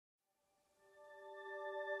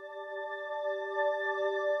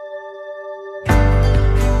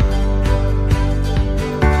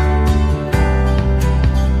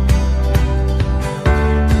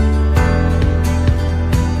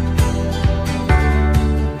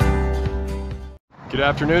Good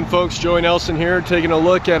afternoon, folks. Joey Nelson here, taking a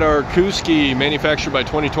look at our Kooskia, manufactured by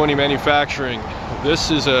 2020 Manufacturing.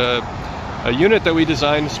 This is a unit that we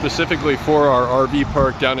designed specifically for our RV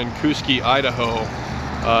park down in Kooskia,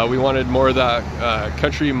 Idaho. We wanted more of that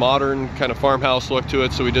country, modern kind of farmhouse look to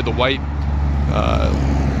it, so we did the white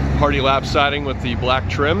party lap siding with the black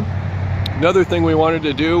trim. Another thing we wanted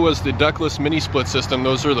to do was the ductless mini split system.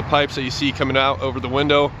 Those are the pipes that you see coming out over the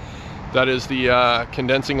window. That is the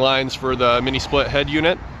condensing lines for the mini split head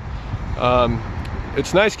unit.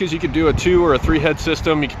 It's nice because you could do a 2 or a 3 head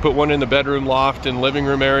system. You can put one in the bedroom, loft, and living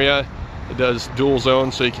room area. It does dual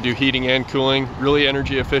zone, so you can do heating and cooling. Really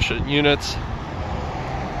energy efficient units.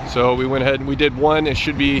 So we went ahead and we did one. It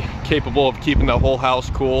should be capable of keeping the whole house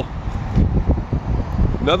cool.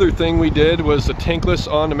 Another thing we did was a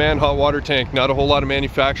tankless on-demand hot water tank. Not a whole lot of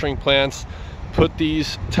manufacturing plants put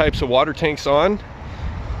these types of water tanks on,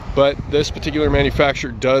 but this particular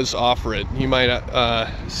manufacturer does offer it. You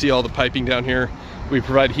might see all the piping down here. We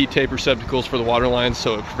provide heat tape receptacles for the water lines,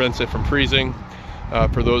 so it prevents it from freezing,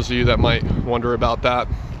 for those of you that might wonder about that.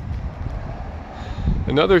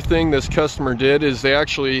 Another thing this customer did is they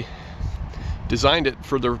actually designed it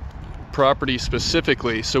for the property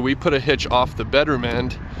specifically, so we put a hitch off the bedroom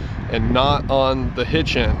end and not on the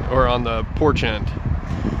hitch end or on the porch end.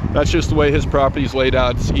 That's just the way his property is laid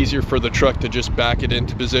out. It's easier for the truck to just back it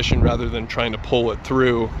into position rather than trying to pull it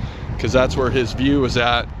through, because that's where his view was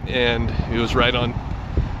at, and it was right on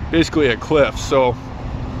basically a cliff, so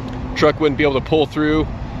truck wouldn't be able to pull through.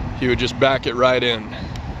 He would just back it right in.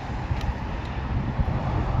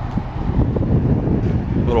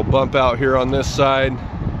 Little bump out here on this side.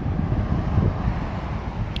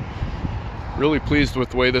 Really pleased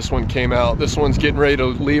with the way this one came out. This one's getting ready to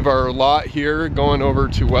leave our lot here, going over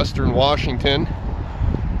to Western Washington.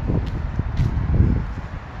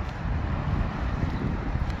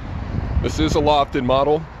 This is a lofted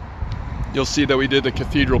model. You'll see that we did the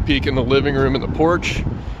cathedral peak in the living room and the porch,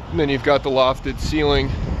 and then you've got the lofted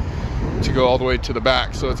ceiling to go all the way to the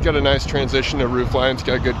back. So it's got a nice transition to roof line. It's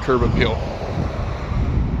got good curb appeal.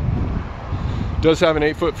 It does have an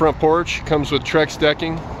 8-foot front porch. Comes with Trex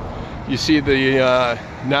decking. You see the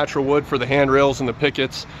natural wood for the handrails and the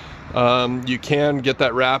pickets. You can get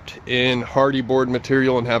that wrapped in hardy board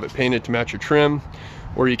material and have it painted to match your trim,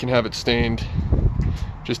 or you can have it stained.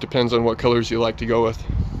 Just depends on what colors you like to go with.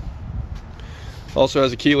 Also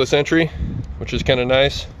has a keyless entry, which is kind of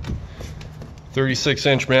nice.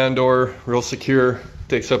 36-inch man door, real secure,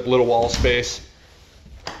 takes up little wall space.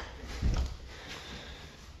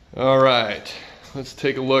 All right, let's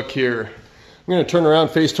take a look here. I'm going to turn around,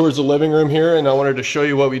 face towards the living room here, and I wanted to show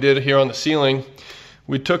you what we did here on the ceiling.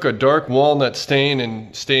 We took a dark walnut stain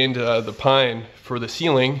and stained the pine for the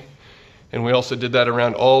ceiling, and we also did that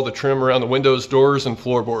around all the trim around the windows, doors, and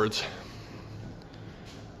floorboards.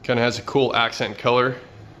 Kind of has a cool accent color.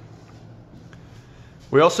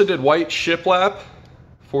 We also did white shiplap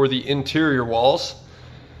for the interior walls,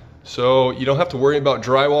 so you don't have to worry about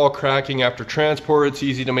drywall cracking after transport. It's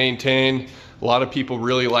easy to maintain. A lot of people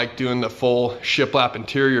really like doing the full shiplap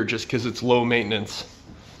interior just because it's low maintenance.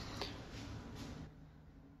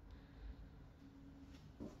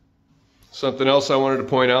 Something else I wanted to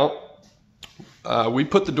point out. We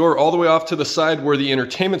put the door all the way off to the side where the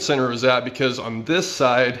entertainment center was at, because on this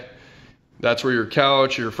side, that's where your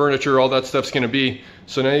couch, your furniture, all that stuff's gonna be.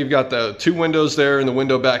 So now you've got the 2 windows there and the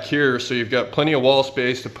window back here, so you've got plenty of wall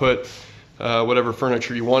space to put whatever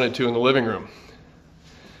furniture you wanted to in the living room.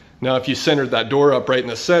 Now, if you centered that door up right in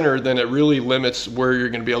the center, then it really limits where you're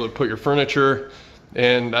gonna be able to put your furniture,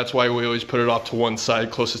 and that's why we always put it off to one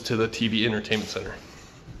side closest to the TV entertainment center.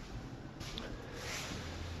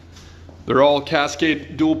 They're all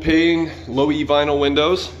Cascade dual pane, low E vinyl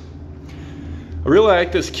windows. I really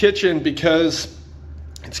like this kitchen because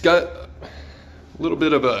it's got a little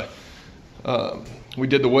bit of a, we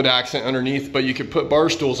did the wood accent underneath, but you could put bar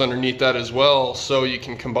stools underneath that as well, so you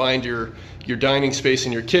can combine your dining space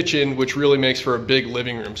in your kitchen, which really makes for a big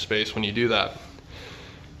living room space when you do that.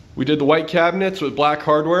 We did the white cabinets with black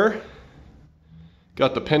hardware.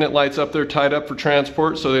 Got the pendant lights up there tied up for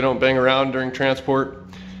transport so they don't bang around during transport.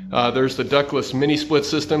 There's the ductless mini split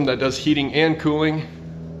system that does heating and cooling.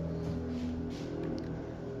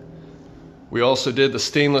 We also did the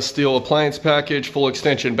stainless steel appliance package, full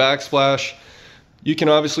extension backsplash. You can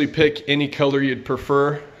obviously pick any color you'd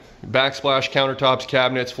prefer. Backsplash, countertops,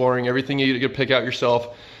 cabinets, flooring, everything you could pick out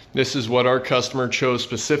yourself. This is what our customer chose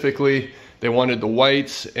specifically. They wanted the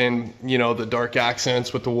whites and, you know, the dark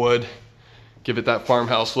accents with the wood. Give it that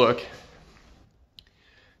farmhouse look.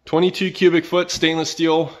 22 cubic foot stainless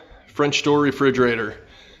steel French door refrigerator.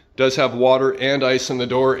 Does have water and ice in the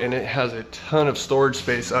door, and it has a ton of storage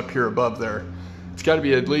space up here above there. It's got to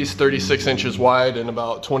be at least 36 inches wide and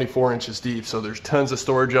about 24 inches deep, so there's tons of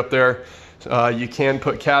storage up there. You can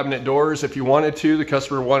put cabinet doors if you wanted to. The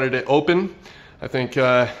customer wanted it open. I think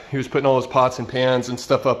he was putting all his pots and pans and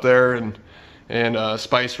stuff up there, and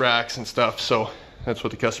spice racks and stuff, so that's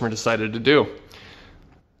what the customer decided to do.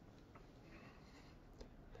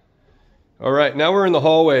 All right, now we're in the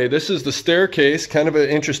hallway. This is the staircase, kind of an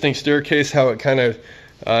interesting staircase, how it kind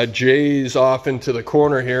of jays off into the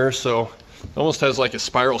corner here, so it almost has like a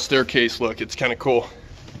spiral staircase look. It's kind of cool.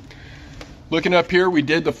 Looking up here, we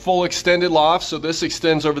did the full extended loft, so this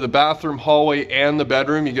extends over the bathroom, hallway, and the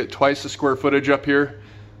bedroom. You get twice the square footage up here.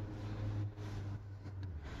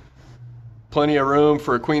 Plenty of room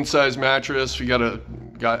for a queen size mattress. We got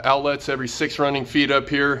outlets every 6 running feet up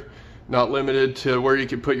here. Not limited to where you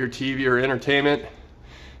can put your TV or entertainment.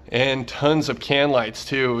 And tons of can lights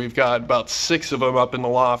too. We've got about 6 of them up in the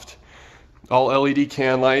loft. All LED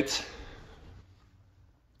can lights.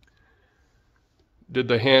 Did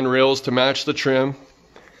the handrails to match the trim.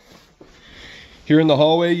 Here in the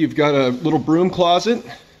hallway, you've got a little broom closet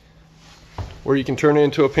where you can turn it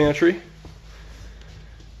into a pantry.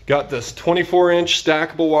 Got this 24-inch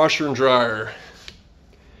stackable washer and dryer.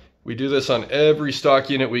 We do this on every stock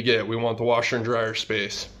unit we get. We want the washer and dryer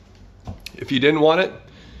space. If you didn't want it,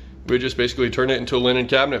 we would just basically turn it into a linen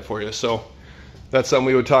cabinet for you. So that's something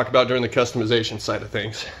we would talk about during the customization side of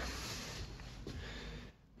things.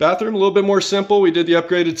 Bathroom, a little bit more simple. We did the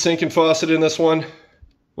upgraded sink and faucet in this one.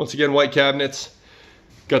 Once again, white cabinets.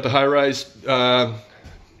 Got the high-rise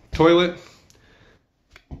toilet.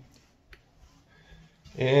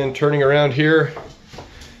 And turning around here,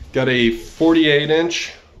 got a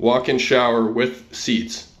 48-inch walk-in shower with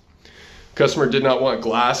seats. Customer did not want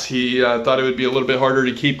glass. He thought it would be a little bit harder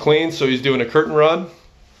to keep clean, so he's doing a curtain rod.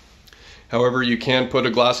 However, you can put a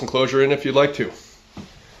glass enclosure in if you'd like to.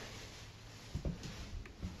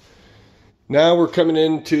 Now we're coming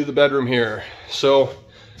into the bedroom here. So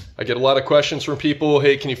I get a lot of questions from people.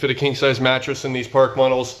 Hey, can you fit a king-size mattress in these park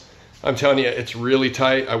models? I'm telling you, it's really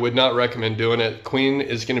tight. I would not recommend doing it. Queen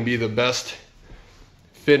is going to be the best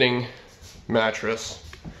fitting mattress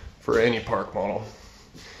for any park model.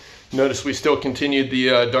 Notice we still continued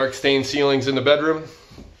the dark stained ceilings in the bedroom.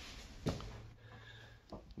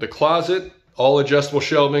 The closet, all adjustable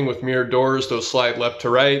shelving with mirrored doors, those slide left to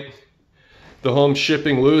right. The home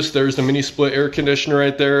shipping loose. There's the mini split air conditioner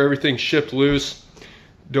right there. Everything shipped loose.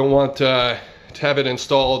 Don't want to have it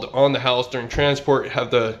installed on the house during transport,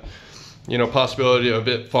 have the possibility of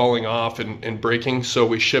it falling off and breaking, so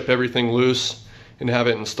we ship everything loose and have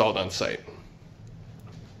it installed on site.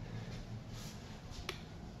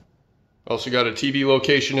 Also got a TV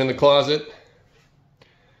location in the closet.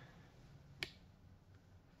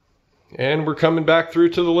 And we're coming back through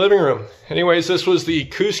to the living room. Anyways, this was the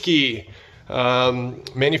Kooskia,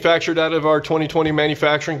 manufactured out of our 2020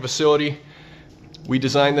 manufacturing facility. We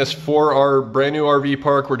designed this for our brand new RV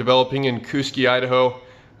park we're developing in Kooskia, Idaho.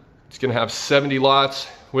 It's gonna have 70 lots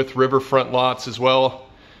with riverfront lots as well.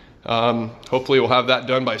 Hopefully we'll have that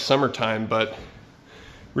done by summertime, but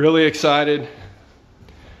really excited.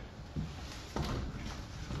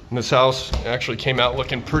 And this house actually came out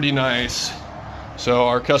looking pretty nice. So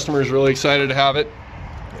our customer is really excited to have it.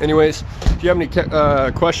 Anyways, if you have any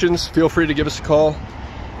questions, feel free to give us a call.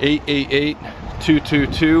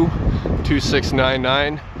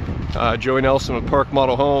 888-222-2699. Joey Nelson with Park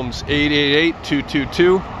Model Homes,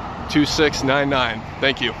 888-222-2699.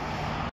 Thank you.